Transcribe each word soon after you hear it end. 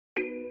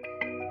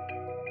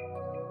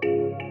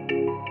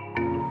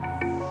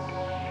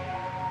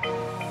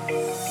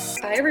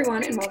Hi,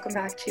 everyone, and welcome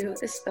back to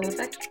the Spill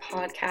Effect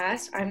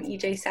podcast. I'm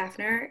EJ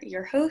Safner,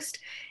 your host,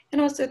 and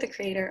also the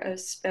creator of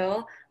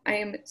Spill. I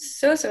am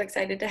so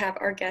excited to have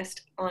our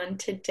guest on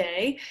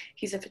today.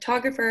 He's a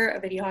photographer,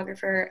 a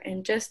videographer,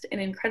 and just an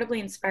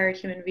incredibly inspired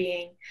human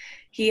being.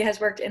 He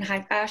has worked in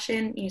high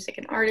fashion, music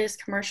and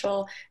artists,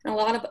 commercial, and a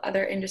lot of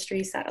other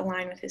industries that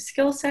align with his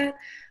skill set.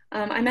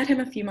 I met him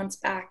a few months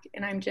back,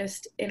 and I'm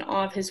just in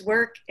awe of his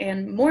work,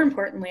 and more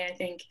importantly, I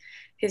think,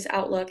 his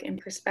outlook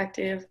and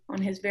perspective on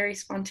his very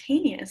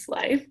spontaneous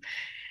life.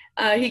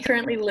 He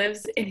currently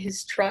lives in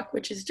his truck,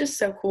 which is just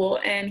so cool,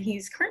 and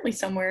he's currently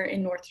somewhere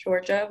in North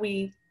Georgia.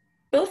 We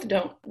both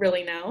don't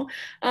really know,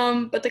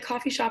 but the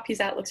coffee shop he's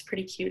at looks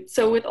pretty cute.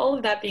 So with all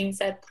of that being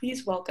said,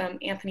 please welcome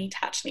Anthony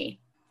TACHENY.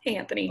 Hey,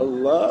 Anthony.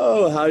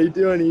 Hello, how you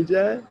doing,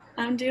 EJ?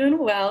 I'm doing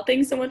well.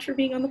 Thanks so much for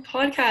being on the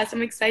podcast.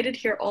 I'm excited to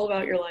hear all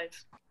about your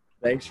life.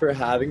 Thanks for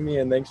having me,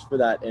 and thanks for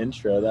that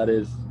intro. That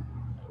is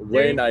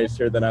way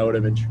nicer than I would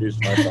have introduced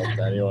myself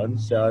to anyone,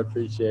 so I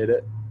appreciate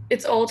it.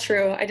 It's all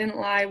true. I didn't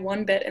lie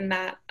one bit in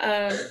that.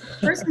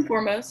 First and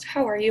foremost,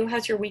 how are you?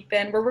 How's your week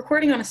been? We're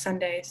recording on a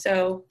Sunday,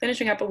 so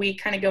finishing up a week,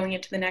 kind of going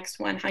into the next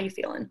one. How you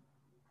feeling?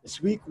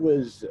 This week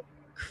was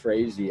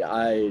crazy.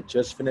 I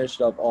just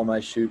finished up all my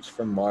shoots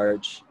from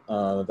March.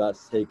 About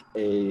to take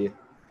a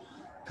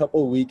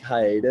couple-week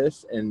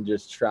hiatus and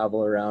just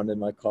travel around in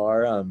my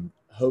car.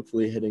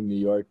 Hopefully hitting New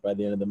York by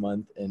the end of the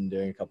month and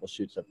doing a couple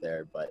shoots up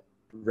there, but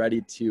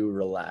ready to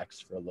relax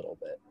for a little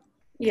bit.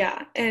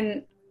 Yeah,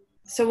 and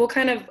so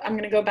I'm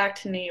going to go back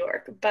to New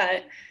York,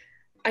 but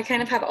I kind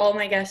of have all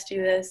my guests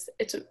do this.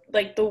 It's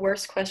like the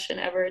worst question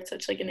ever. It's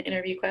such like an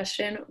interview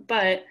question,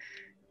 but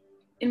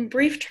in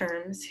brief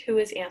terms, who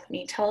is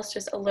Anthony? Tell us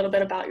just a little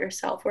bit about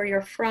yourself, where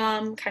you're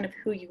from, kind of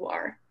who you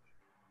are.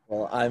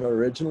 Well, I'm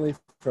originally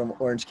from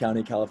Orange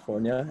County,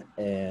 California,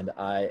 and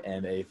I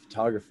am a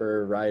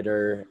photographer,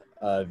 writer,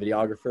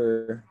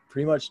 videographer.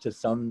 Pretty much to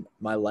sum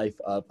my life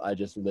up, I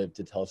just live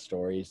to tell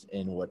stories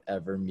in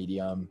whatever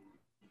medium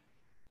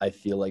I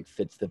feel like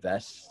fits the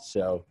best.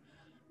 So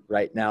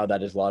right now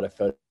that is a lot of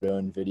photo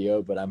and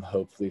video, but I'm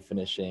hopefully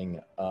finishing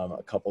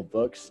a couple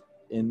books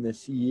in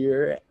this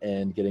year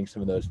and getting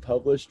some of those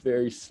published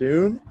very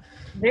soon.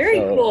 Very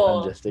cool.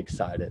 I'm just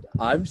excited.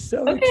 I'm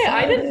so excited.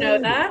 I didn't know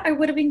that. I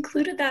would have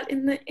included that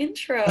in the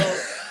intro.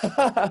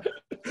 Damn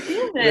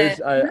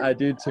it. I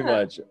do too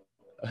much.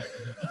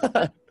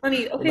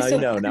 Funny. Okay, well,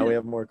 now now we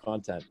have more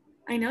content.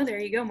 I know, there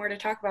you go, more to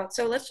talk about.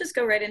 So let's just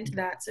go right into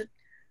that. So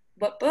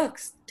what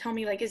books? Tell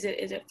me, like, is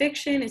it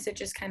fiction? Is it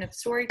just kind of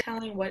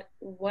storytelling?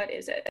 What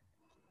is it?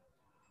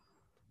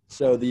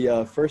 So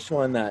the first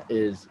one that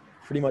is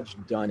pretty much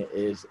done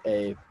is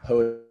a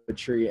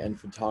poetry and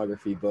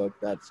photography book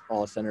that's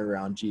all centered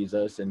around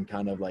Jesus and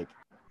kind of like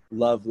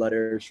love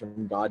letters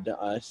from God to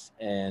us.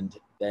 And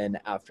then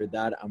after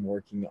that, I'm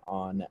working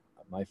on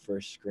my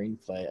first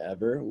screenplay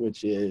ever,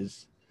 which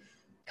is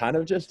kind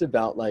of just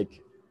about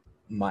like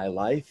my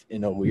life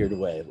in a weird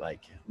way.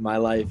 Like my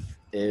life,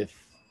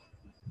 if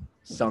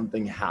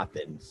something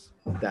happens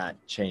that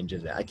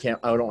changes it. I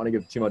don't want to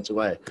give too much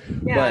away.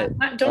 Yeah,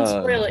 but don't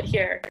spoil it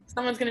here.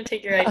 Someone's going to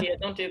take your idea.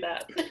 Don't do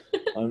that.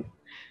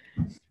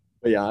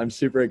 But yeah, I'm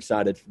super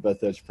excited for both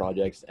those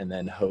projects and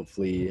then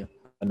hopefully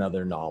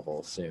another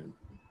novel soon.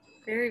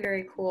 Very,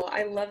 very cool.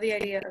 I love the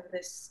idea of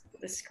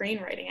the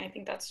screenwriting. I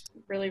think that's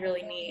really,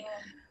 really neat.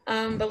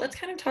 But let's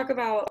kind of talk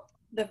about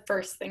the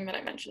first thing that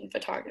I mentioned,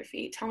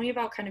 photography. Tell me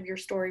about kind of your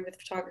story with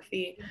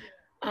photography.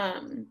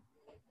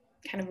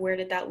 Kind of where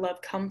did that love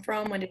come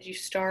from? When did you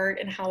start,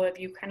 and how have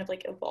you kind of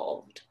like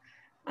evolved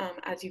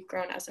as you've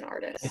grown as an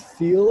artist? I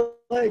feel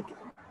like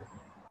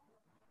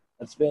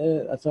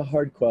that's a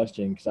hard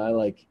question because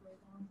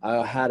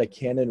I had a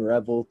Canon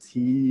Rebel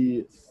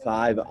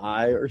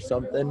T5i or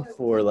something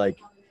for like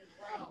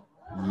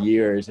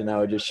years, and I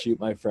would just shoot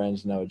my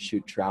friends and I would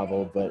shoot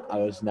travel, but I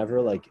was never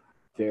like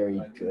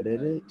very good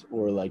at it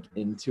or like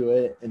into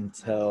it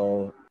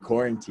until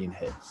quarantine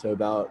hit. So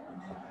about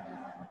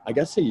I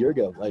guess a year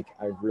ago, like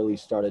I really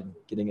started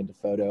getting into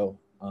photo,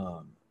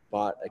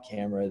 bought a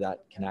camera that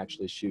can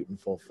actually shoot in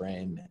full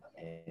frame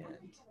and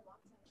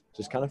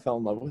just kind of fell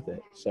in love with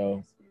it.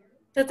 So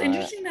that's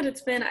interesting that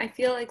it's been, I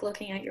feel like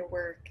looking at your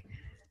work,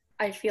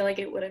 I feel like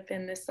it would have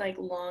been this like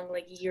long,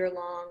 like year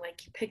long,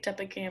 like you picked up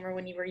a camera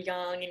when you were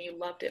young and you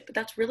loved it, but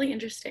that's really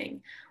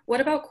interesting.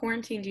 What about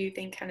quarantine do you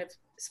think kind of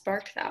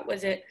sparked that?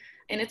 Was it,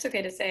 and it's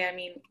okay to say, I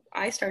mean,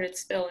 I started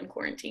Spill in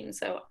quarantine,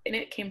 and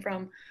it came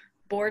from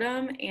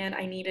boredom and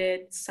I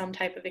needed some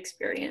type of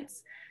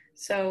experience.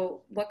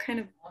 So what kind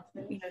of,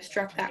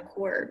 struck that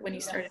chord when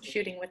you started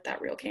shooting with that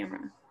real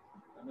camera?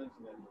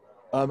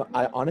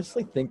 I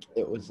honestly think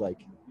it was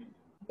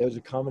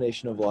a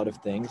combination of a lot of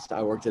things.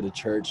 I worked at a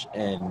church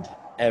and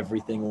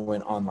everything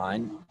went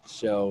online.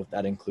 So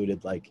that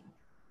included like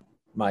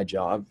my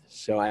job.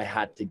 So I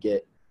had to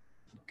get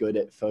good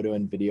at photo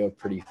and video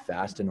pretty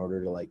fast in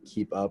order to like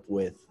keep up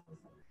with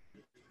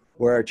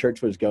where our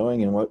church was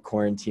going and what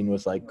quarantine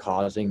was like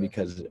causing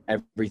because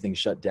everything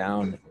shut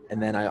down. And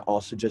then I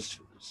also just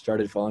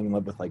started falling in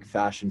love with like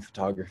fashion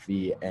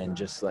photography and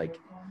just like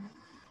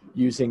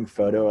using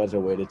photo as a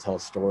way to tell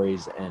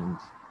stories and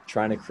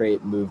trying to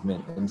create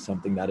movement in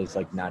something that is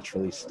like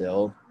naturally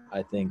still,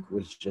 I think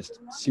was just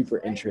super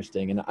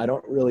interesting. And I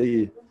don't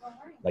really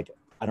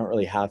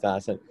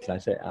half-ass it. Can I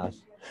say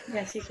ass?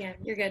 Yes, you can.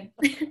 You're good.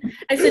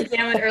 I said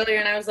damn it earlier,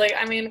 and I was like,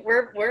 I mean,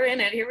 we're in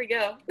it. Here we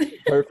go.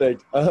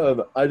 Perfect.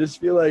 I just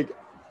feel like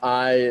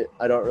I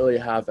don't really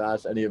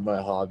half-ass any of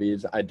my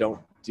hobbies. I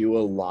don't do a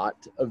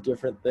lot of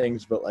different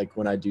things, but like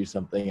when I do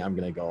something, I'm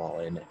gonna go all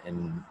in,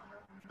 and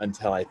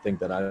until I think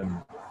that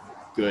I'm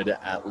good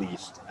at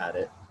least at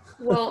it.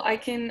 Well, I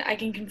can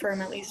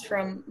confirm, at least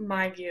from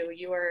my view,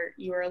 you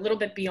are a little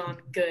bit beyond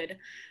good.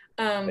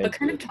 But Thank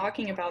kind of you.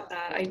 talking about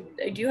that,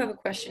 I do have a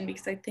question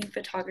because I think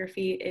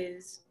photography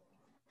is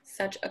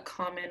such a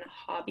common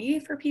hobby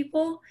for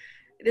people.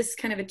 This is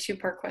kind of a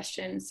two-part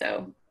question,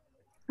 so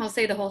I'll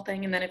say the whole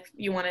thing, and then if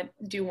you want to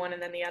do one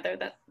and then the other,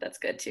 that's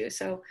good too.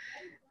 So,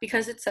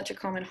 because it's such a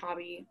common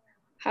hobby,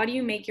 how do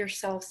you make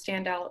yourself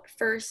stand out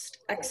first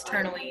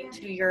externally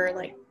to your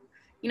like,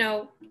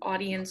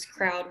 audience,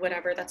 crowd,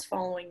 whatever that's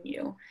following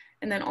you?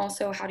 And then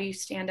also, how do you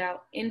stand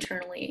out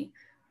internally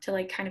to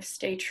like kind of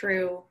stay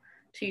true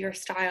to your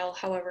style,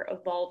 however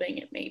evolving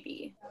it may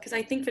be? Because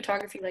I think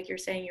photography, like you're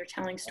saying, you're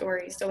telling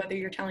stories. So whether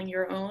you're telling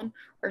your own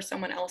or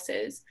someone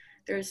else's,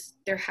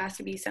 there has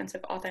to be a sense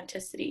of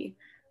authenticity,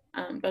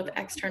 both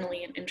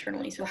externally and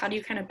internally. So how do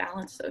you kind of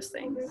balance those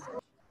things?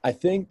 I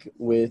think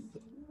with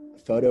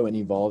photo and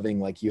evolving,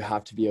 like you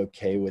have to be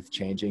okay with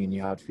changing and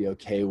you have to be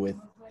okay with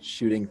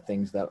shooting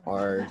things that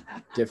are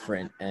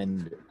different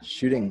and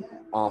shooting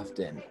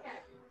often.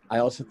 I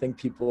also think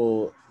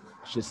people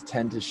just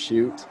tend to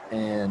shoot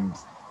and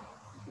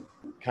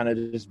kind of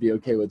just be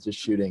okay with just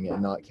shooting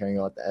and not caring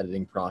about the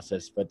editing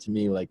process. But to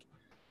me, like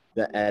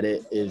the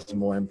edit is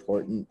more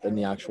important than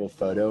the actual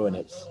photo, and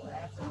it's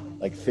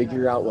like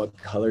figure out what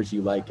colors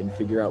you like and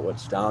figure out what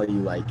style you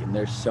like. And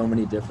there's so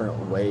many different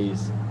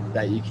ways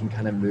that you can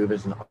kind of move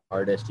as an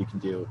artist. You can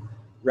do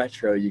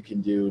retro, you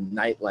can do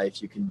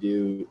nightlife, you can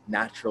do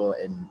natural,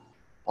 and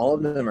all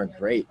of them are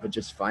great, but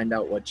just find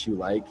out what you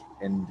like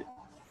and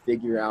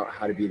figure out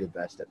how to be the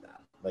best at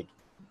that. Like,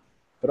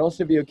 but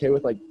also be okay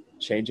with like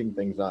changing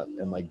things up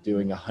and like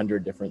doing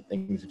 100 different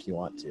things if you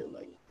want to.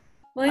 Like,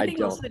 Well, I I think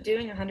don't. also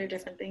doing 100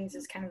 different things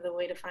is kind of the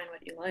way to find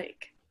what you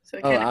like. So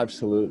it Oh, kind of back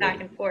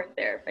absolutely. and forth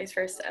there, vice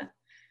versa.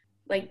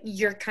 Like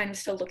you're kind of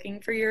still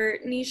looking for your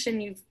niche,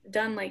 and you've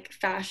done like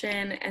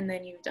fashion, and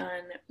then you've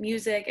done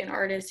music and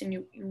artists, and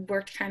you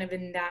worked kind of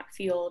in that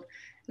field,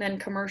 and then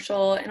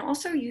commercial, and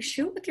also you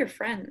shoot with your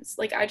friends.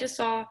 Like I just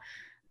saw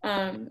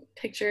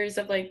pictures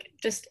of like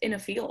just in a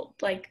field.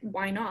 Like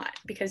why not?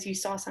 Because you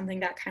saw something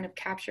that kind of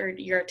captured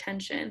your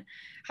attention.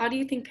 How do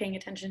you think paying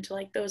attention to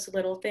like those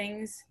little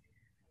things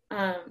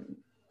um,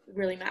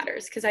 really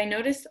matters? Because I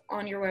noticed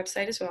on your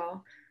website as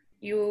well,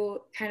 you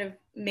kind of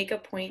make a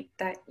point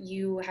that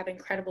you have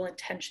incredible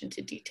attention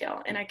to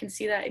detail, and I can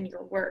see that in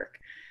your work.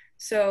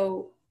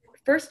 So,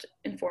 first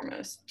and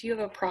foremost, do you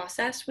have a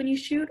process when you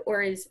shoot,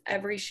 or is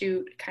every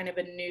shoot kind of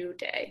a new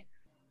day?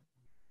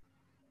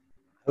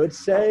 I would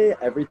say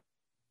everything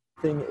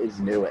is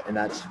new, and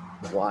that's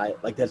why,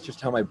 like, that's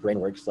just how my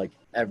brain works. Like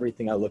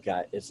everything I look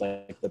at is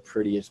like the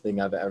prettiest thing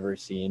I've ever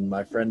seen.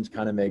 My friends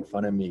kind of make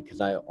fun of me because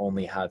I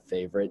only have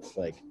favorites.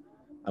 Like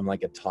I'm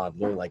like a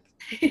toddler, like,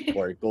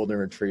 or a golden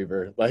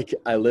retriever. Like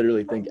I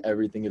literally think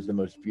everything is the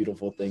most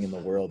beautiful thing in the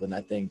world, and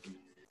I think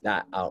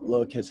that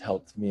outlook has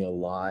helped me a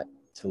lot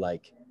to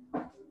like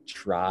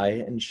try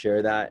and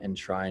share that and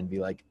try and be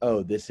like,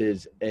 oh, this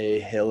is a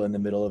hill in the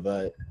middle of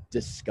a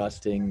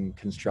disgusting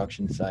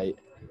construction site,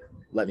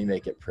 let me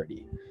make it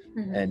pretty.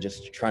 Mhm. And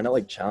just trying to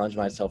like challenge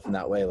myself in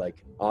that way.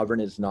 Like Auburn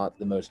is not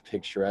the most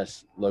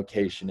picturesque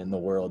location in the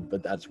world,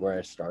 but that's where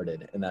I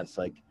started, and that's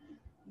like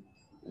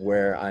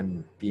where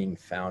I'm being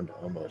found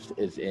almost,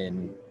 is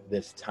in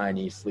this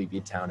tiny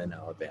sleepy town in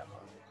Alabama.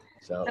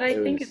 So But I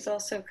it think it's was.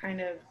 also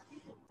kind of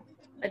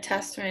a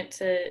testament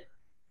to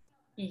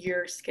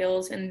your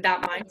skills, and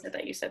that mindset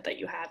that you said that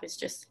you have is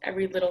just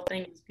every little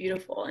thing is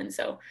beautiful. And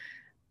so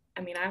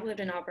I mean, I've lived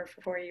in Auburn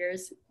for 4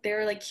 years. There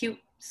are like cute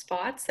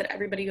spots that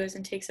everybody goes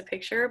and takes a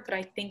picture, but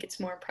I think it's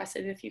more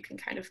impressive if you can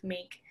kind of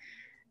make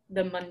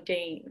the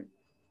mundane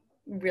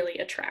really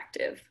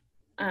attractive,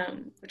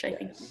 which I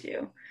think you Yes.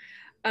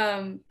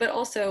 do. But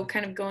also,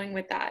 kind of going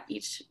with that,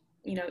 each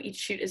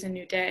shoot is a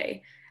new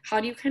day. How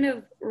do you kind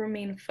of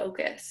remain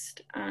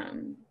focused,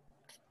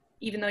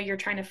 even though you're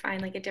trying to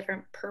find like a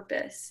different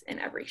purpose in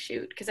every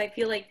shoot? Because I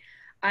feel like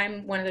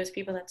I'm one of those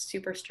people that's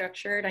super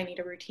structured. I need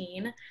a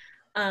routine.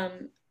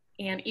 Um,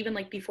 and even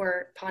like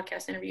before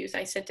podcast interviews,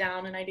 I sit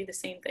down and I do the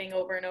same thing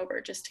over and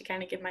over just to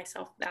kind of give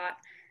myself that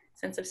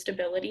sense of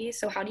stability.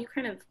 So, how do you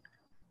kind of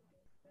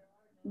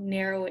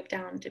narrow it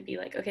down to be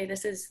like, okay,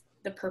 this is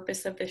the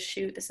purpose of this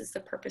shoot, this is the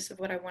purpose of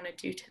what I want to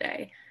do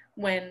today,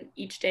 when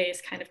each day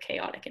is kind of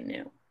chaotic and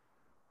new?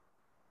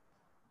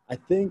 I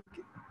think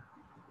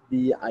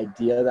the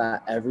idea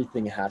that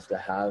everything has to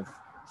have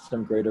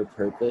some greater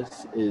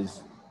purpose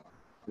is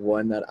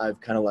one that I've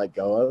kind of let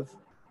go of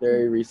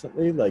very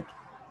recently. Like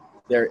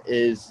there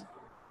is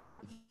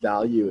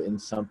value in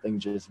something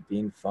just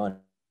being fun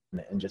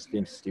and just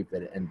being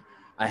stupid. And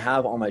I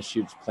have all my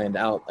shoots planned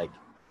out like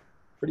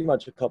pretty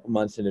much a couple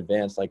months in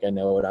advance. Like I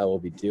know what I will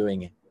be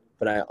doing,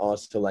 but I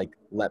also like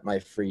let my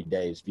free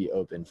days be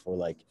open for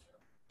like,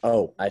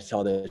 oh, I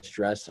saw this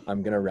dress,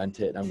 I'm going to rent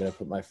it and I'm going to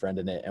put my friend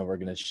in it and we're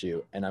going to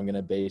shoot, and I'm going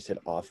to base it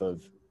off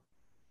of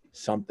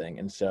something.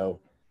 And so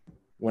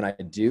when I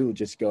do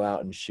just go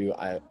out and shoot,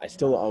 I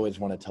still always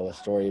want to tell a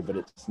story, but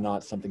it's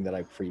not something that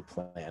I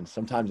pre-planned.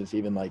 Sometimes it's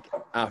even like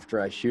after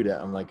I shoot it,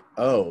 I'm like,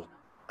 oh,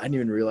 I didn't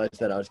even realize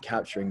that I was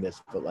capturing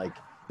this, but like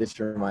this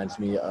reminds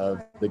me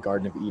of the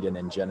Garden of Eden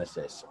in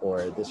Genesis,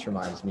 or this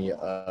reminds me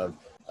of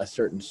a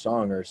certain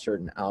song or a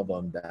certain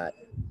album that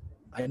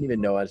I didn't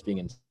even know I was being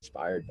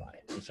inspired by.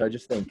 And so I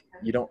just think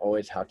you don't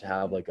always have to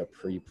have like a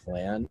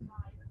pre-plan,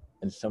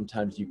 and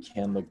sometimes you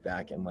can look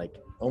back and like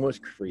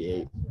almost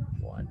create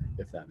one,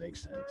 if that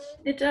makes sense.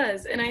 It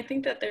does. And I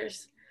think that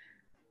there's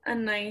a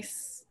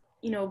nice,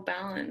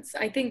 balance.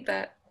 I think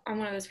that I'm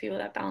one of those people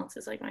that balance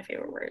is like my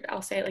favorite word.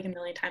 I'll say it like a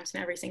million times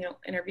in every single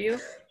interview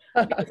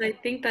because I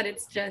think that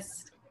it's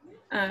just,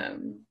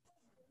 um,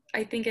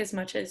 I think as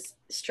much as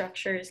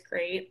structure is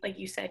great, like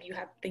you said, you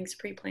have things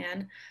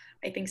pre-planned.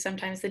 I think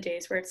sometimes the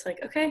days where it's like,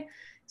 okay,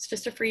 it's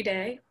just a free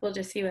day, we'll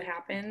just see what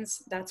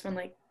happens. That's when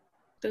like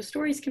those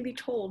stories can be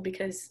told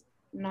because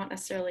not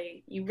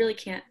necessarily, you really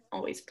can't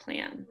always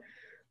plan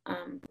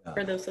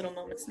for those little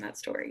moments in that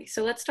story.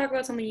 So let's talk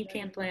about something you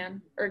can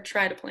plan or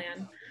try to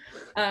plan.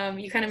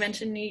 You kind of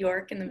mentioned New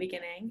York in the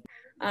beginning.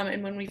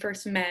 And when we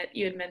first met,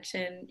 you had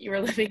mentioned you were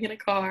living in a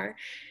car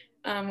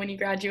when you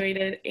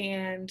graduated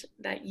and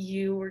that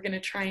you were going to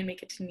try and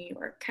make it to New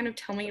York. Kind of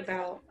tell me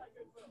about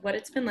what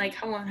it's been like.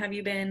 How long have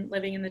you been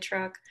living in the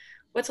truck?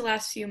 What's the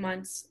last few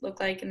months look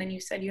like? And then you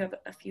said you have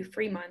a few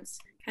free months.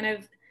 Kind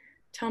of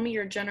tell me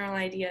your general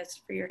ideas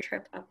for your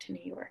trip up to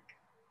New York.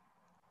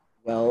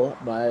 Well,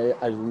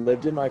 I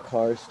lived in my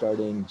car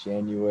starting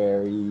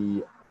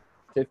January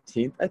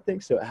 15th, I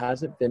think, so it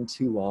hasn't been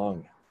too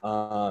long.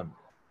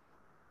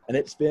 And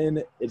it's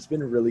been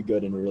really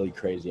good and really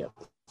crazy at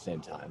the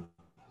same time.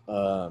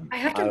 I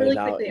have to I was really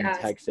out quickly in ask,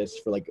 Texas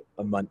for like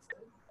a month.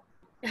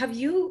 have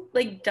you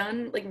like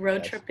done like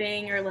road Yes.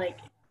 tripping or like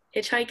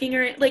hitchhiking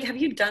or like have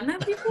you done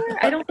that before?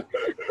 I don't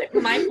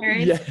my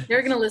parents, Yes.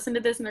 they're gonna listen to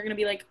this and they're gonna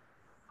be like,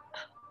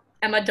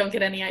 Emma, don't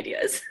get any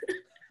ideas.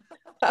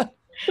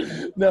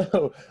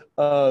 No,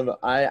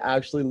 I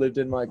actually lived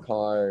in my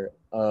car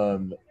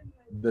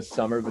the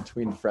summer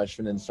between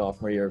freshman and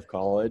sophomore year of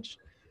college,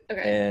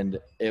 Okay. and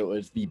it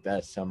was the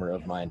best summer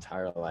of my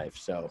entire life.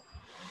 So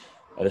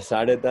I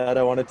decided that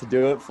I wanted to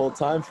do it full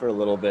time for a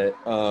little bit.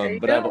 There you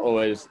But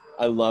go.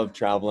 I love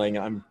traveling.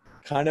 I'm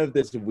kind of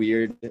this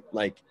weird,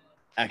 like,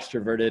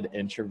 extroverted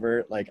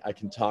introvert. Like, I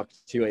can talk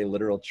to a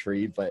literal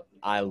tree, but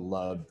I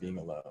love being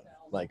alone,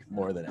 like,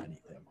 more than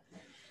anything.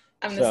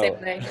 I'm the same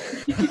So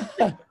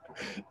way.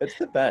 it's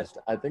the best.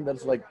 I think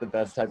that's like the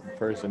best type of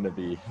person to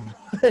be.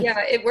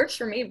 Yeah, it works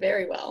for me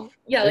very well.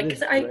 Yeah, It like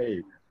 'cause is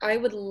great. I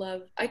would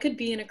love I could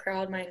be in a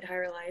crowd my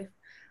entire life,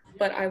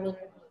 but I will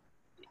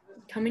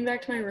coming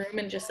back to my room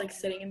and just like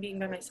sitting and being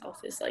by myself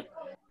is like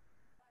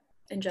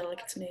angelic.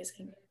 It's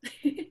amazing.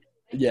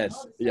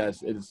 Yes,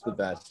 it's the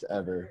best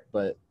ever.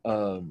 But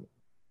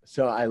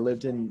so I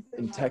lived in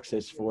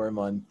Texas for a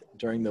month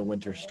during the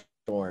winter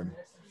storm.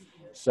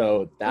 So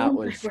Oh that my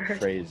was word.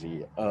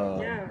 crazy.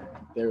 Yeah.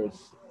 There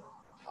was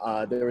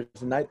there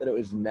was a night that it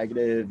was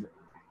negative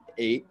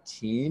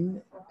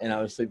 18, and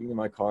I was sleeping in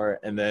my car,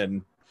 and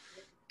then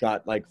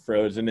got like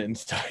frozen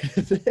inside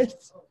of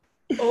it.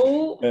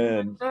 Oh my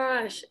And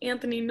gosh,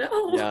 Anthony,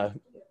 no. yeah,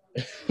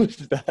 it was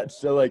bad.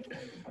 So like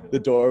the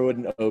door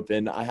wouldn't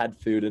open. I had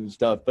food and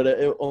stuff, but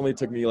it only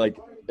took me like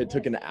it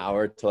took an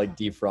hour to like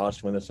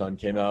defrost when the sun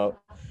came out.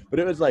 But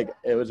it was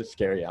a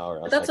scary hour.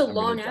 I But was that's like, a I'm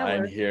gonna long die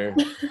in hour. here.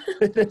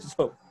 it's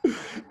a,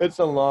 it's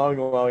a long,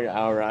 long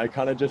hour. I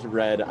kind of just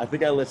read. I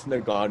think I listened to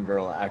Gone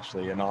Girl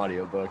actually, an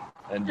audiobook,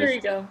 and There you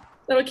just go.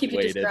 That'll keep you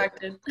waited.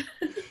 distracted.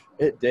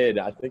 It did,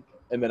 I think,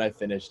 and then I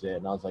finished it,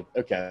 and I was like,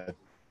 okay,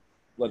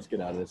 let's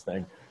get out of this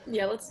thing.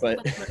 Yeah, But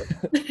let's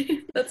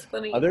move. That's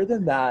funny. other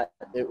than that,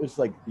 it was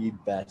like the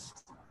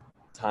best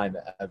time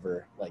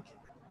ever. Like,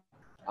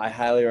 I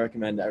highly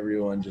recommend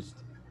everyone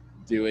just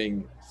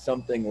doing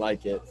something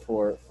like it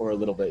for a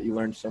little bit. You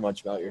learn so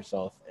much about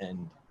yourself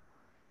and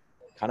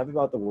kind of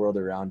about the world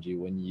around you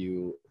when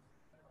you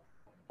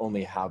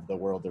only have the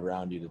world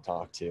around you to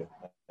talk to.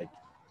 Like,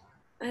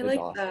 I it's like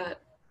awesome. that.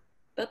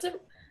 That's a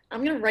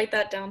I'm gonna write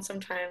that down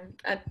sometime.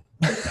 I'm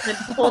just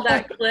gonna pull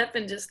that clip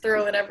and just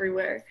throw it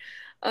everywhere.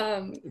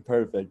 Um,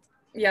 Perfect.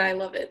 yeah, I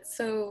love it.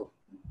 So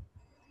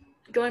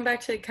going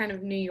back to kind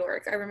of New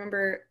York, I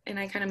remember, and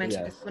I kind of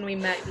mentioned this Yes. when we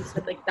met, you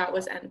said like that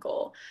was end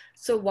goal.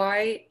 So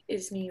why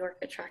is New York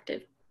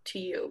attractive to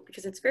you?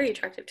 Because it's very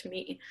attractive to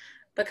me.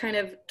 But kind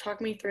of talk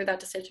me through that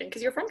decision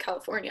because you're from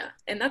California,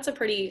 and that's a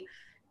pretty,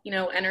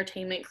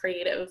 entertainment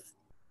creative,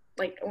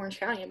 like Orange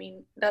County. I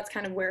mean, that's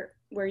kind of where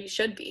you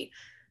should be,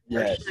 or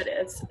Yes. should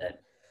is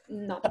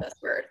not the best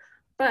word.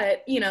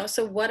 But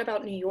so what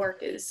about New York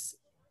is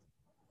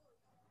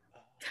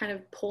kind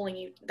of pulling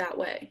you that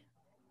way?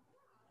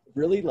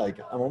 Really, like,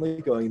 I'm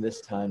only going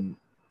this time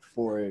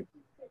for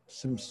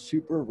some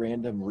super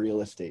random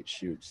real estate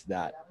shoots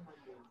that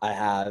I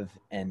have,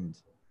 and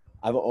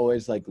I've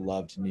always like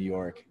loved New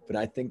York, but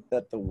I think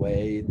that the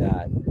way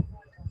that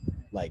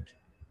like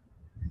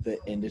the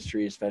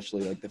industry,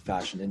 especially like the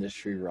fashion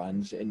industry,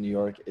 runs in New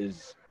York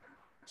is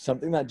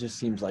something that just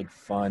seems like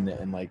fun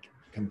and like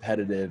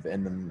competitive,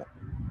 and then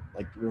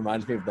like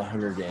reminds me of the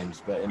Hunger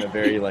Games, but in a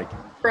very like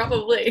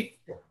Probably.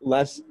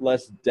 less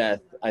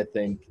death, I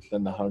think,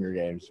 than the Hunger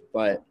Games,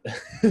 but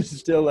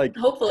still like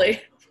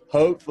Hopefully.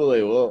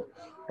 hopefully we'll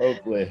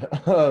hopefully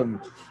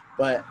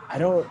but I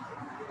don't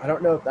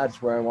know if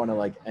that's where I want to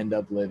like end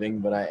up living,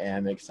 but I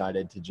am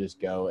excited to just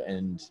go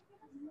and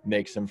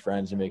make some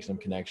friends and make some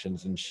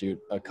connections and shoot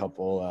a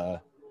couple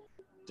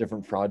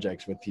different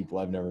projects with people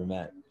I've never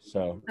met.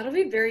 So That'll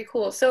be very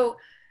cool. So,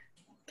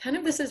 kind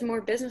of this is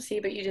more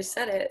businessy, but you just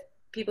said it,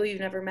 people you've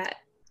never met.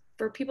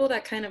 For people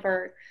that kind of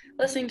are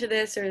listening to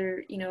this,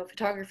 or,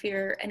 photography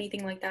or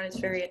anything like that is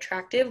very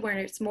attractive, where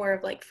it's more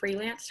of like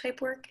freelance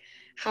type work,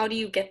 how do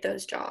you get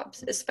those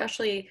jobs?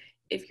 Especially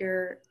if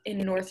you're in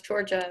North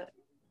Georgia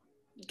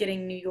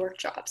getting New York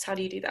jobs. How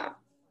do you do that?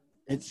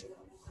 it's,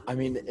 I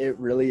mean, it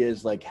really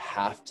is like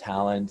half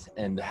talent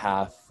and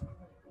half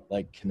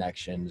like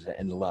connections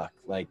and luck.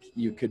 Like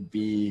you could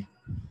be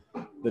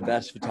the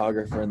best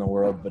photographer in the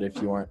world, but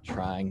if you aren't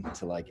trying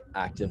to like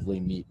actively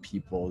meet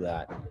people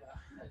that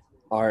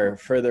are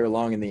further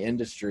along in the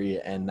industry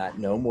and that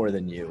know more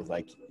than you,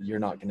 like you're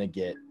not going to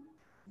get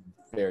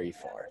very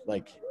far.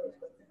 Like,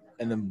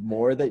 and the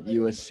more that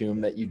you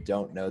assume that you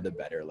don't know, the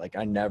better. Like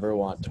I never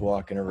want to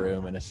walk in a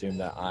room and assume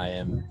that I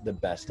am the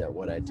best at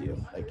what I do.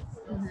 Like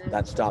Mm-hmm.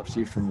 that stops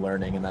you from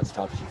learning, and that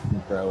stops you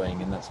from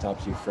growing, and that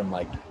stops you from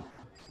like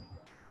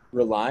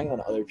relying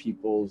on other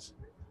people's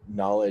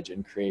knowledge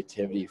and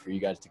creativity for you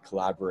guys to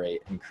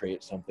collaborate and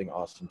create something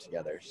awesome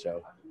together.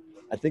 So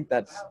I think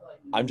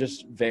I'm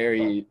just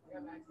very,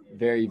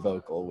 very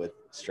vocal with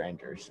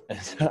strangers.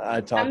 I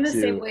I'm talk the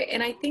same to, way,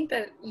 and I think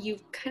that you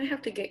kind of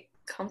have to get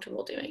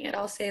comfortable doing it.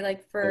 I'll say, like,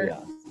 oh for yeah,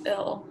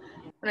 Phil,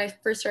 when I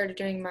first started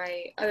doing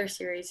my other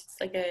series, it's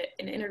like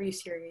an interview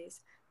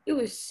series. It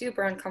was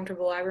super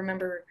uncomfortable. I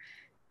remember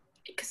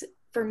because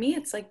for me,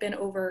 it's like been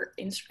over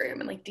Instagram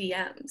and like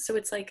DM. So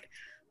it's like,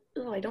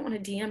 oh, I don't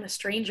want to DM a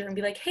stranger and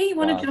be like, hey, you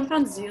want to yeah, jump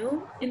on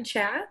Zoom and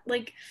chat?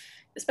 Like,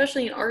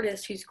 especially an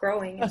artist who's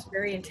growing, it's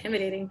very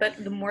intimidating.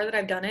 But the more that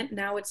I've done it,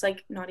 now it's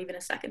like not even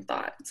a second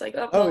thought. It's like,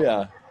 oh, oh well,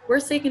 yeah,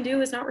 worst they can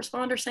do is not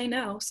respond or say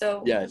no.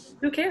 So yes.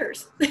 who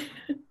cares?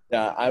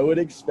 Yeah, I would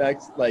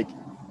expect like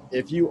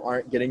if you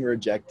aren't getting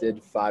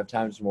rejected 5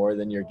 times more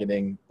than you're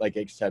getting like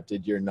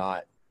accepted, you're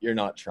not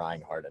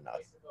trying hard enough.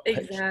 Like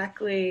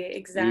Exactly, you sh-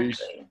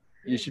 exactly,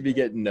 you should be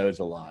getting no's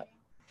a lot.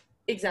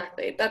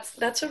 exactly.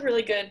 That's a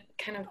really good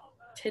kind of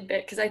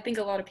tidbit because I think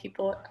a lot of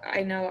people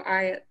I know,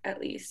 I at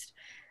least,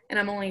 and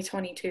I'm only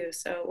 22,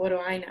 so what do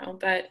I know?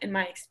 But in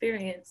my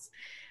experience,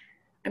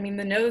 I mean,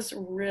 the no's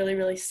really,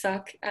 really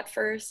suck at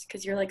first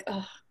because you're like,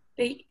 oh,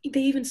 they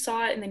even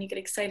saw it, and then you get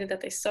excited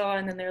that they saw,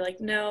 and then they're like,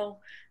 no,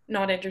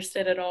 not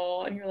interested at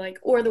all, and you're like,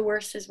 or the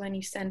worst is when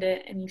you send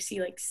it and you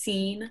see like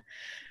seen,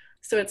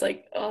 so it's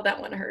like, oh, that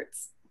one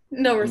hurts.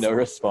 No No response.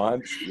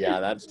 response? Yeah,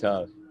 that's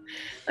tough.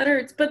 That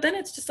hurts. But then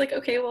it's just like,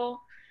 okay,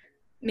 well,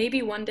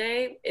 maybe one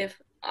day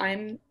if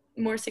I'm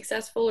more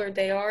successful or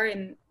they are,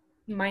 and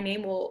my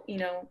name will,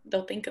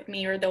 they'll think of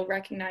me or they'll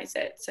recognize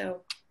it.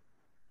 So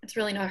it's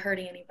really not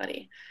hurting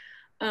anybody.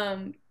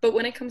 But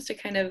when it comes to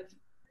kind of,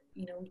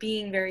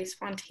 being very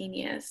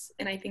spontaneous,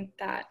 and I think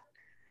that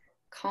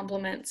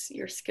complements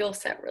your skill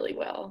set really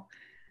well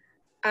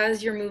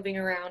as you're moving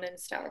around and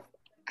stuff.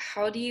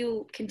 How do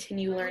you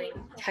continue learning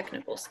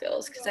technical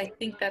skills? Because I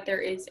think that there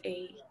is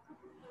a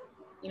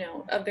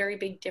very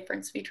big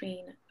difference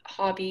between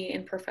hobby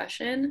and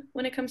profession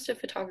when it comes to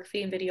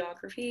photography and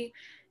videography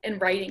and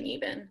writing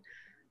even.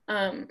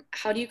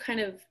 How do you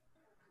kind of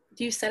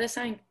do you set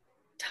aside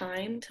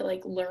time to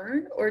like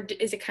learn, or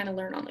is it kind of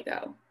learn on the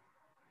go?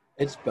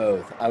 It's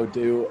both. I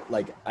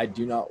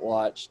do not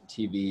watch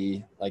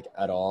TV like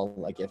at all.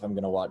 Like if I'm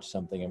going to watch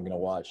something, I'm going to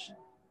watch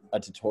a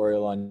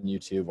tutorial on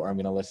YouTube, or I'm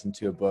going to listen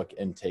to a book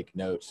and take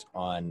notes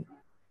on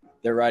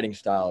their writing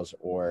styles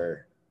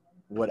or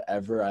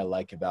whatever I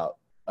like about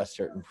a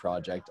certain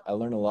project. I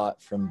learn a lot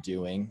from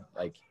doing.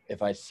 Like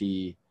if I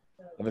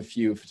have a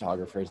few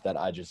photographers that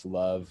I just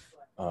love.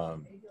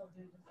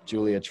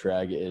 Julia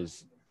Treg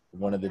is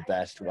one of the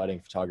best wedding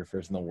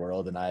photographers in the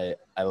world, and I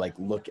like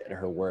look at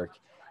her work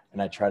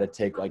and I try to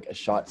take like a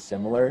shot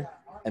similar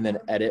and then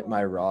edit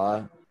my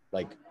raw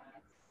like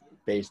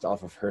based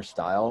off of her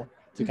style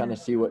to kind Mm-hmm. of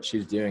see what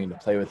she's doing, to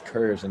play with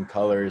curves and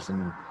colors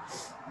and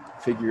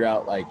figure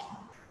out like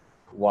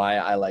why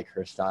I like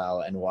her style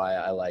and why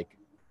I like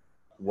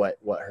what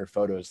her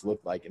photos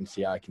look like, and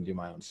see how I can do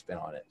my own spin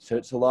on it. So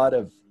it's a lot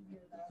of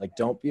like,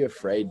 don't be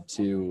afraid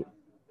to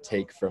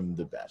take from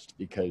the best,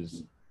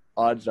 because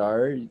odds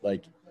are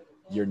like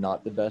you're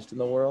not the best in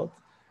the world,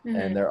 Mm-hmm.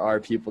 and there are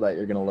people that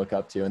you're going to look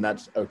up to, and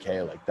that's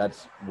okay. Like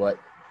that's what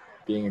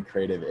being a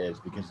creative is,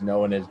 because no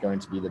one is going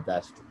to be the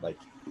best like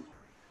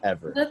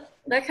ever.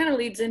 That kind of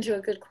leads into a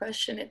good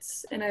question.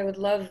 And I would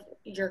love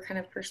your kind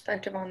of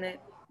perspective on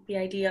the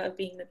idea of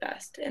being the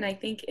best. And I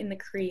think in the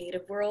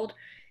creative world,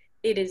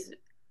 it is,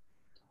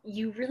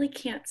 you really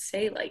can't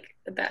say like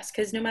the best,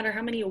 because no matter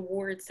how many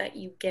awards that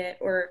you get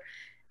or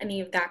any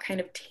of that kind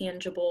of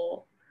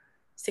tangible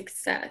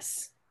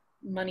success,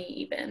 money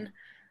even,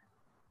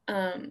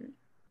 um,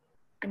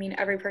 I mean,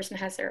 every person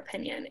has their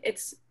opinion.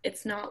 It's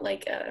not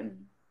like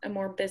a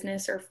more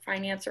business or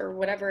finance or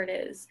whatever it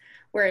is,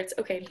 where it's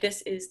okay,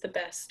 this is the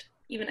best,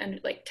 even in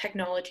like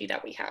technology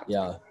that we have.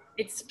 Yeah.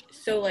 It's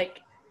so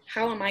like,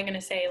 how am I going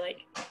to say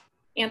like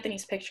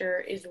Anthony's picture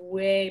is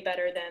way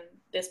better than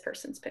this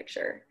person's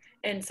picture,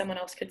 and someone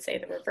else could say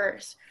the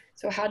reverse?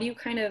 So how do you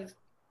kind of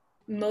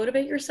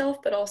motivate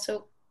yourself, but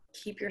also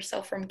keep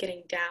yourself from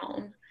getting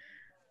down?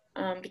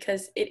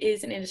 Because it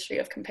is an industry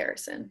of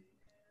comparison.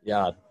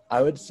 Yeah,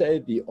 I would say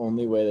the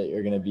only way that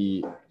you're going to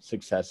be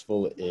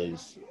successful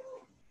is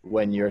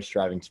when you're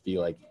striving to be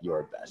like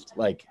your best.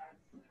 Like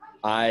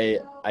I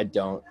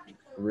don't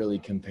really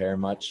compare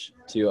much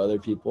to other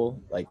people,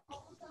 like,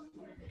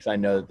 because I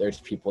know that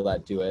there's people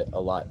that do it a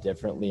lot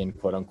differently and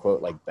quote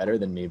unquote like better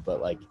than me.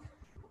 But like,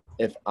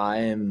 if I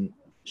am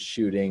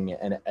shooting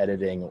and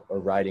editing or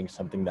writing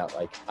something that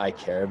like I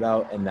care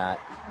about and that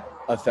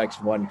affects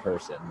one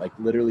person, like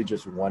literally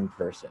just one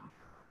person,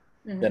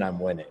 then I'm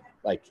winning.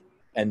 Like,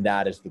 and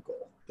that is the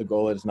goal. The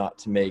goal is not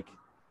to make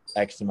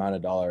X amount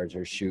of dollars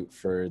or shoot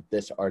for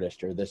this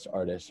artist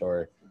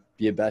or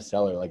be a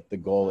bestseller. Like, the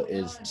goal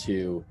is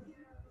to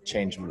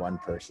change one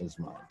person's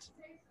mind.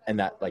 And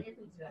that like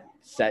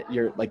set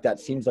your, like,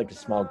 that seems like a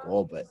small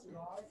goal, but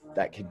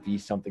that could be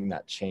something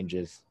that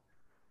changes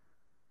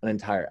an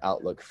entire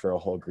outlook for a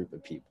whole group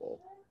of people.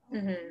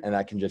 And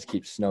that can just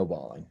keep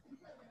snowballing.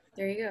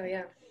 There you go.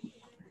 Yeah.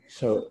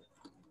 So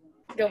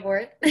Go for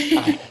it.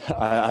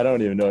 I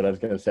don't even know what I was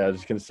going to say. I was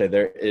just going to say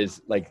there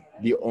is like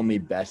the only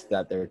best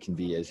that there can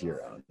be is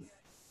your own.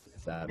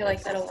 I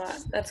like that a lot.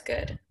 That's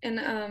good.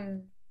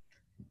 And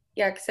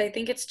yeah, because I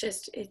think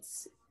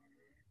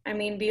I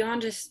mean,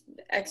 beyond just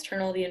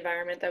external, the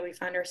environment that we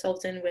find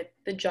ourselves in with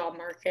the job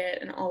market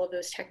and all of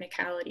those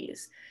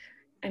technicalities.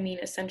 I mean,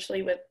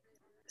 essentially with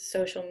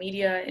social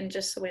media and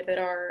just the way that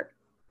our,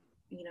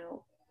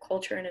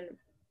 culture and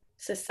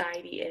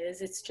society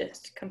is, it's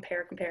just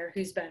compare,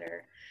 who's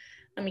better.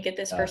 Let me get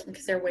this person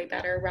because they're way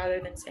better,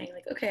 rather than saying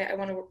like, okay, I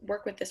want to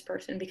work with this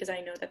person because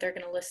I know that they're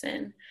going to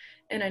listen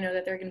and I know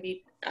that they're going to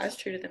be as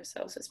true to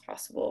themselves as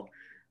possible.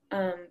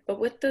 But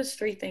with those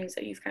three things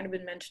that you've kind of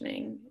been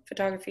mentioning,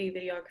 photography,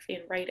 videography,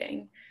 and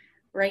writing,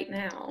 right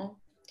now,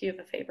 do you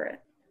have a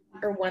favorite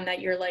or one that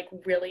you're like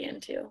really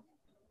into?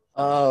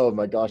 Oh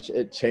my gosh,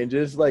 it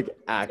changes like It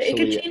could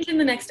actually change in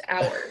the next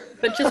hour,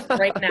 but just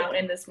right now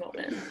in this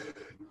moment.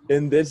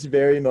 in this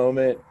very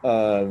moment.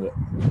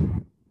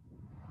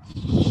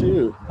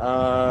 Shoot,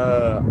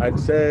 I'd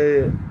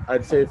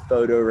say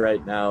photo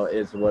right now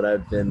is what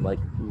I've been like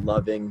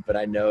loving, but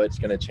I know it's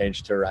gonna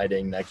change to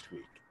writing next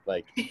week.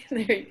 Like,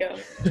 There you go.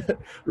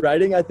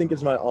 writing I think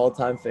is my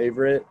all-time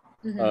favorite.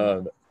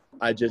 Mm-hmm.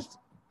 I just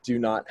do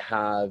not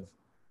have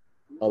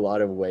a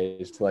lot of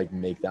ways to like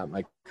make that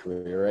my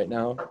career right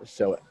now.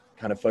 So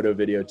kind of photo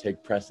video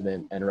take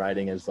precedent, and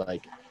writing is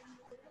like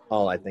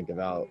all I think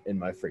about in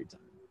my free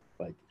time.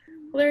 Like,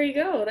 Well, there you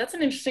go. That's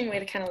an interesting way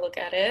to kind of look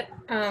at it.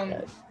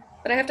 yes.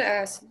 But I have to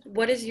ask,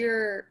 what is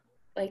your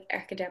like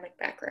academic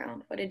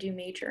background? What did you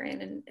major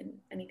in and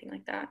anything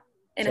like that?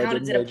 And So I how did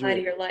does it apply to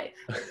major. your life?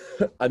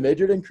 I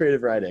majored in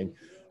creative writing,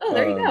 Oh,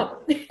 there you go.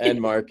 and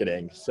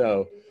marketing.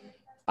 So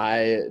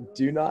I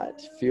do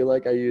not feel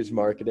like I use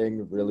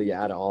marketing really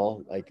at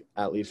all. Like,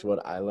 at least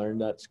what I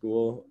learned at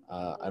school.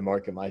 I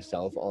market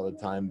myself all the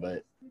time,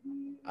 but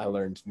I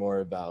learned more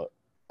about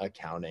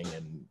accounting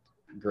and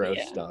gross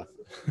Yeah. stuff.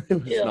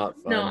 It was not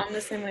No, fun. I'm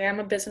the same way.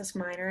 I'm a business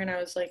minor, and I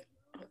was like,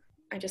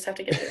 I just have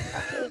to get through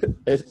classes.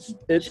 It's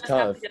Just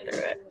have to tough. get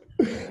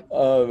through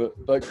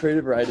it. But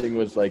creative writing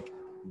was like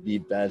the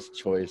best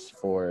choice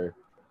for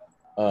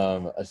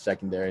a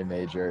secondary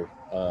major.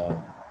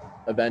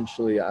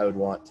 Eventually I would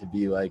want to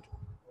be like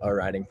a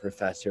writing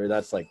professor.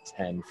 That's like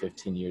 10,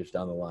 15 years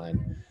down the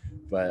line.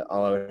 But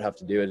all I would have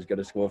to do is go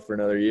to school for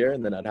another year,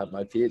 and then I'd have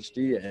my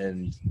PhD,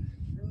 and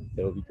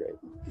it'll be great.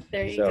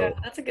 There you go. So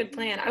That's a good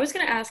plan. I was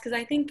going to ask, because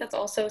I think that's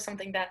also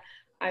something that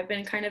I've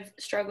been kind of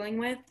struggling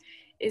with,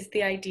 is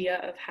the idea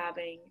of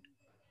having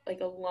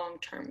like a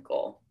long-term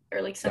goal,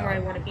 or like somewhere I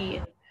want to be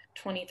in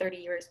 20, 30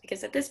 years.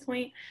 Because at this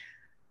point,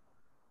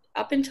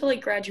 up until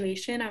like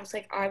graduation, I was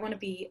like, I want to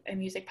be a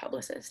music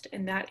publicist,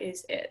 and that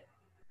is it.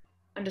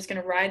 I'm just going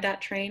to ride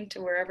that train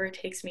to wherever it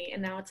takes me.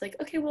 And now it's like,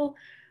 okay, well,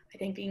 I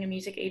think being a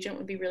music agent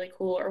would be really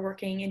cool, or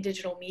working in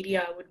digital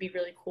media would be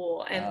really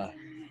cool. And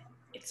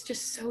it's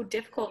just so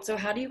difficult. So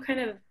how do you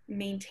kind of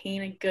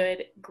maintain a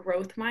good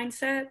growth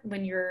mindset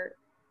when you're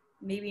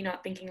maybe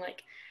not thinking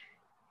like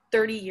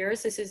 30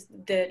 years, this is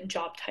the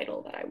job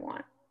title that I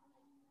want?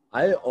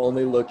 I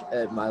only look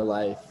at my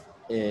life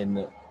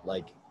in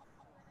like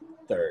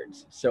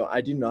thirds. So I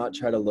do not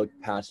try to look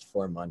past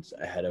 4 months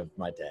ahead of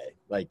my day.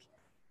 Like,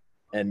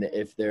 and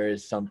if there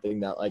is something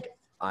that like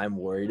I'm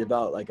worried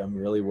about, like I'm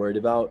really worried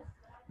about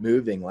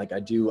moving, like I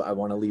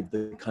want to leave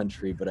the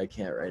country, but I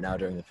can't right now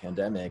during the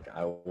pandemic.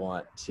 I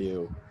want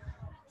to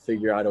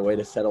figure out a way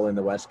to settle in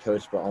the West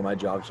Coast, but all my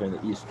jobs are in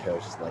the East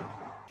Coast. Like,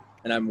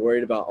 and I'm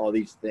worried about all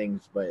these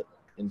things, but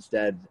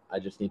instead I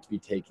just need to be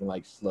taking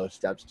like slow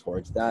steps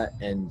towards that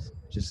and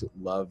just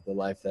love the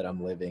life that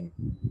I'm living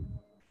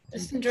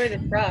and Just enjoy the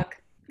truck.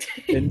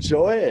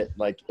 enjoy it.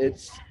 Like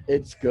it's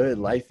good.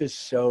 Life is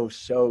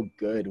so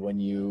good when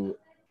you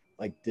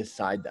like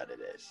decide that it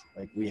is.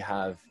 Like we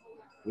have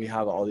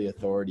all the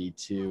authority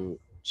to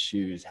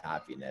choose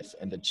happiness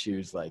and to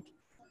choose like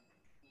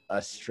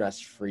a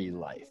stress-free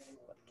life.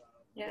 Like,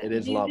 Yeah. it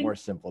is Do a you lot think, more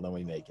simple than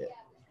we make it.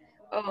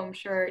 oh, I'm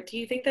sure. Do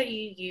you think that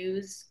you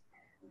use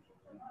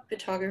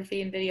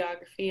photography and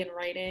videography and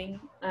writing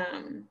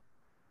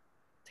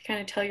to kind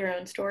of tell your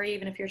own story,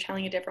 even if you're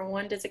telling a different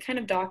one? Does it kind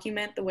of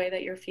document the way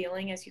that you're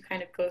feeling as you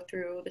kind of go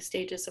through the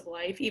stages of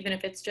life, even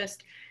if it's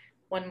just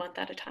 1 month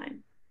at a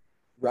time?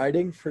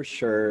 Writing for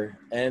sure,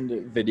 and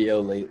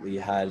video lately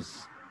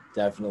has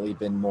definitely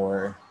been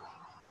more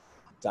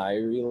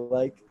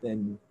diary-like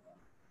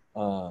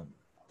um,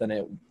 than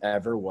it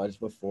ever was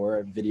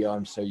before. Video,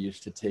 I'm so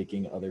used to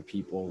taking other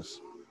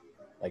people's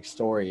like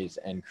stories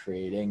and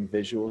creating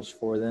visuals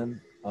for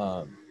them.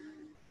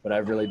 But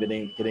I've really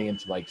been getting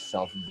into like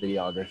self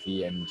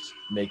videography and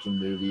making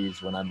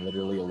movies when I'm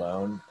literally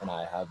alone and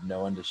I have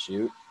no one to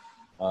shoot.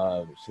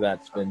 So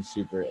that's been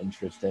super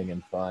interesting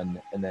and fun.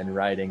 And then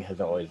writing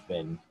has always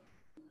been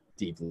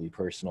deeply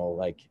personal.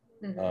 Like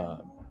Mm-hmm.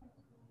 um,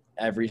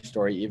 every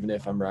story, even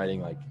if I'm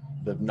writing like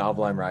the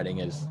novel I'm writing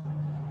is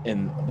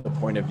in the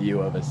point of view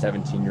of a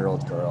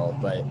 17-year-old girl,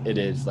 but it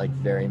is like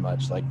very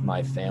much like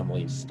my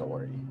family's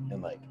story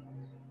and like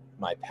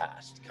my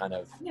past kind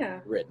of Yeah.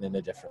 written in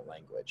a different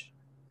language.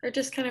 Or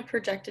just kind of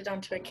projected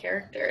onto a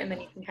character, and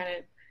then you can kind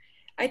of,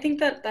 I think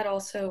that that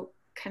also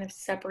kind of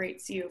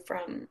separates you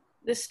from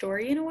the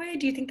story in a way.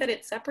 Do you think that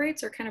it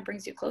separates or kind of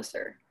brings you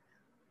closer?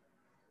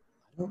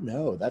 I don't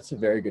know. That's a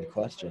very good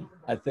question.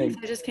 I Thanks,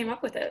 think I just came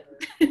up with it.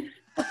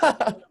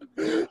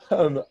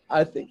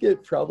 I think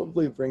it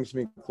probably brings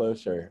me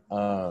closer.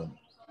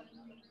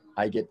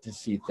 I get to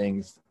see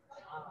things,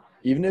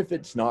 even if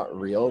it's not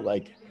real,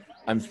 like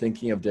I'm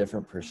thinking of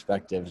different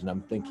perspectives and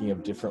I'm thinking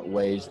of different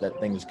ways that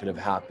things could have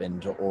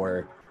happened,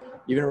 or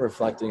even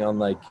reflecting on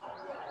like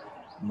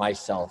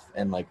myself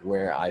and like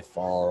where I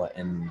fall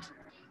and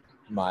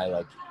my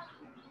like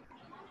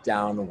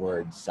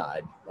downward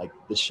side, like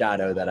the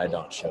shadow that I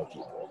don't show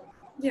people.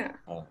 Yeah.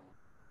 Uh,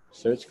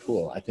 so it's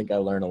cool. I think I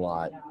learn a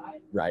lot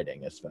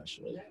writing,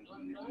 especially.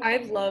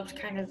 I've loved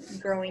kind of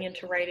growing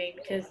into writing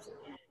because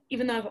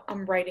even though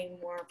I'm writing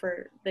more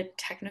for the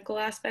technical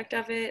aspect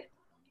of it,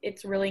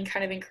 it's really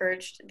kind of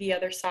encouraged the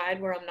other side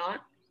where I'm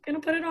not going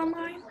to put it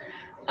online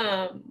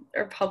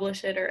or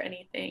publish it or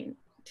anything,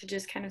 to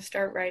just kind of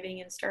start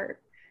writing and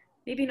start,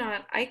 maybe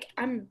not,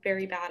 I'm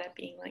very bad at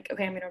being like,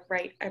 okay, I'm going to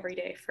write every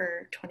day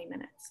for 20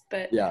 minutes,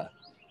 but Yeah,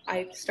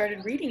 I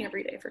started reading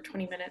every day for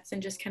 20 minutes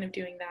and just kind of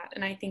doing that.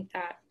 And I think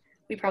that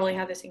we probably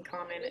have this in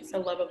common. It's a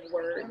love of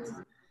words.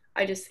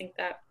 I just think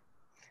that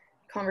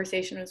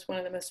conversation is one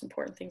of the most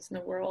important things in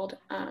the world.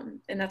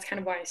 And that's kind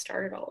of why I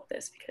started all of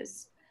this,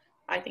 because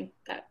I think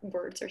that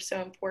words are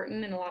so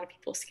important and a lot of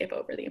people skip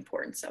over the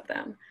importance of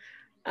them.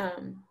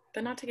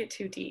 But not to get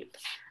too deep,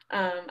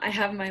 I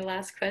have my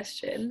last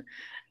question.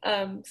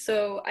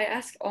 So I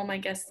ask all my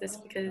guests this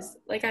because,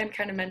 like I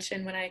kind of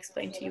mentioned when I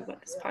explained to you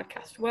what this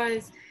podcast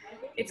was,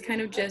 it's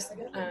kind of just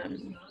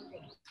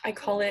I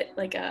call it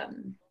like a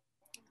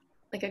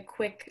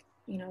quick,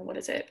 what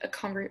is it, a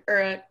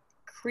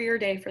career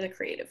day for the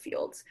creative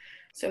fields.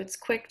 So it's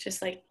quick,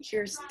 just like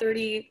here's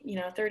 30,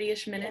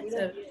 30-ish minutes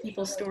of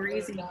people's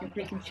stories, and you can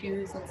pick and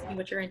choose and see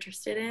what you're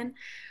interested in.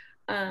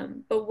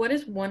 But what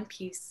is one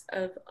piece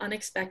of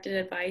unexpected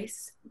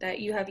advice that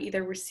you have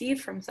either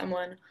received from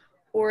someone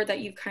or that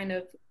you've kind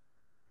of,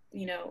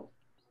 you know,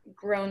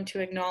 grown to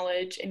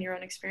acknowledge in your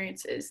own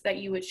experiences that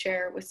you would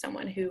share with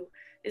someone who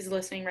is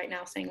listening right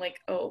now saying like,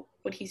 oh,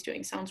 what he's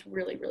doing sounds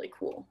really, really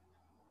cool?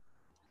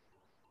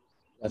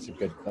 that's a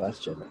good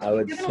question. I You've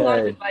would given a lot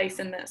of say, advice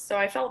in this, so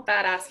I felt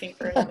bad asking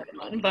for another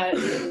one,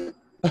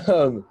 but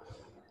um,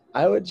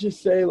 I would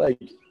just say like,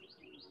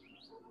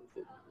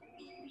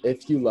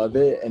 if you love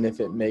it and if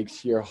it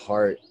makes your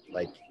heart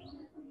like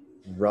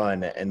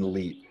run and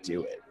leap,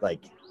 do it.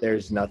 Like,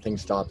 there's nothing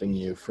stopping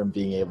you from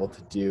being able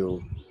to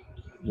do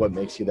what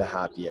makes you the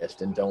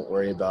happiest, and don't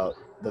worry about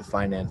the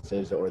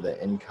finances or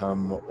the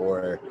income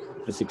or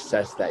the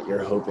success that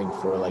you're hoping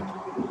for. Like,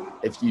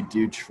 if you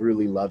do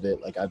truly love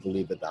it, like I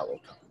believe that that will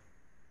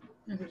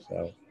come. mhm,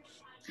 So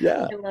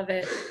yeah. I love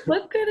it.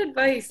 What good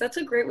advice. That's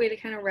a great way to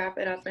kind of wrap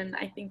it up. And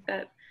I think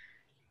that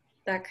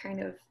that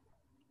kind of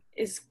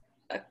is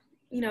a,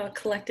 a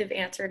collective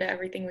answer to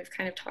everything we've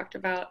kind of talked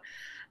about.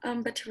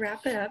 But to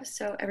wrap it up,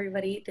 so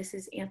everybody, this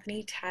is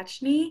Anthony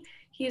Tacheney.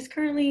 He is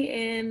currently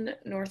in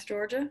North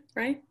Georgia,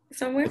 right? I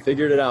Somewhere.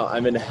 figured it out.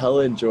 I'm in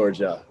Helen,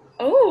 Georgia.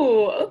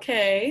 Oh,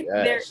 okay.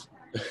 Yes.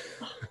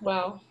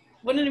 Wow.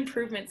 What an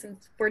improvement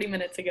since 40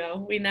 minutes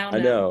ago. We now I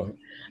know. know.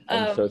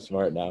 I'm Um, so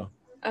smart now.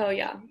 oh,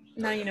 yeah.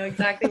 Now you know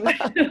exactly what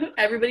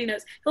everybody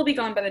knows. He'll be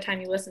gone by the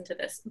time you listen to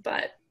this.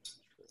 But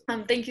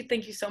thank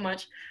you so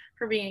much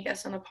for being a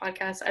guest on the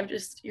podcast.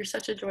 You're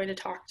such a joy to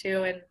talk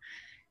to and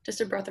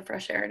just a breath of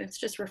fresh air. And it's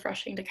just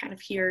refreshing to kind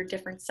of hear a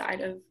different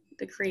side of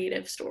the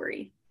creative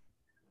story.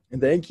 And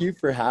thank you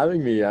for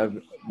having me.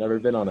 I've never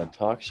been on a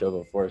talk show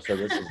before, so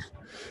this is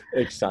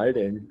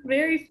exciting.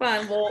 Very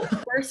fun. Well,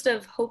 first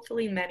of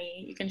hopefully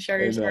many. You can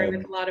share your story with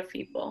Amen. a lot of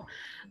people.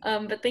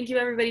 But thank you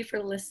everybody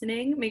for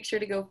listening. Make sure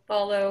to go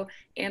follow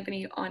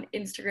Anthony on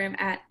Instagram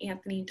at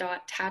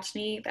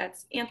anthony.tacheny.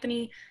 That's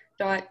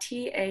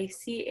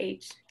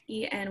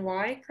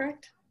anthony.tacheny,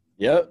 correct?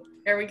 Yep.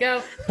 There we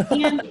go.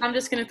 And I'm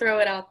just going to throw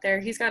it out there.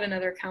 He's got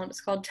another account.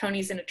 It's called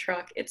Tony's in a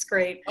Truck. It's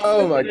great.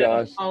 Oh Go my give it a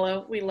gosh.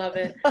 follow. We love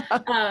it.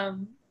 I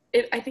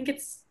think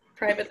it's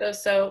private though,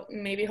 so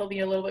maybe he'll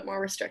be a little bit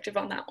more restrictive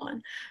on that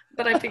one.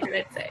 But I figured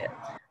I'd say it.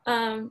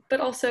 But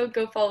also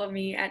go follow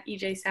me at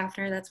EJ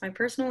Safner. That's my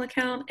personal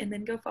account. And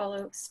then go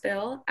follow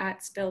Spill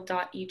at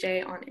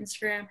spill.ej on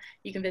Instagram.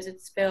 You can visit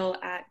Spill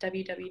at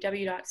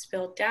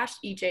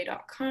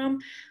www.spill-ej.com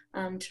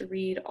to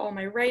read all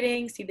my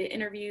writing, see the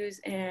interviews,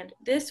 and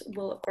this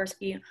will, of course,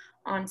 be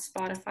on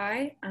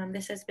Spotify.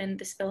 This has been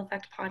the Spill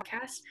Effect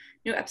Podcast.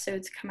 New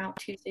episodes come out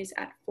Tuesdays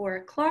at 4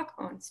 o'clock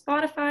on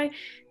Spotify.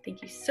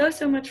 Thank you so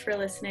much for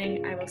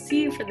listening. I will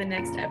see you for the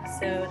next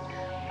episode.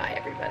 Bye,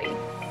 everybody.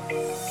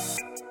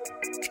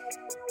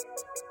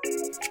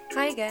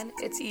 Hi again,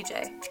 it's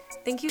EJ.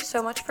 Thank you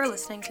so much for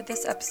listening to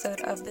this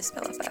episode of The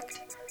Spill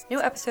Effect.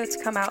 New episodes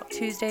come out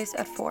Tuesdays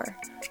at 4.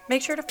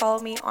 Make sure to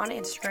follow me on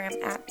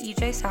Instagram at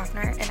EJ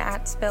Safner and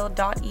at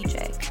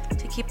spill.ej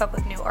to keep up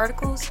with new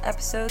articles,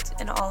 episodes,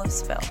 and all of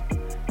Spill.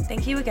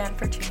 Thank you again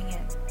for tuning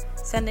in.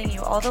 Sending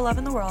you all the love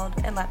in the world,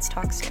 and let's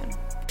talk soon.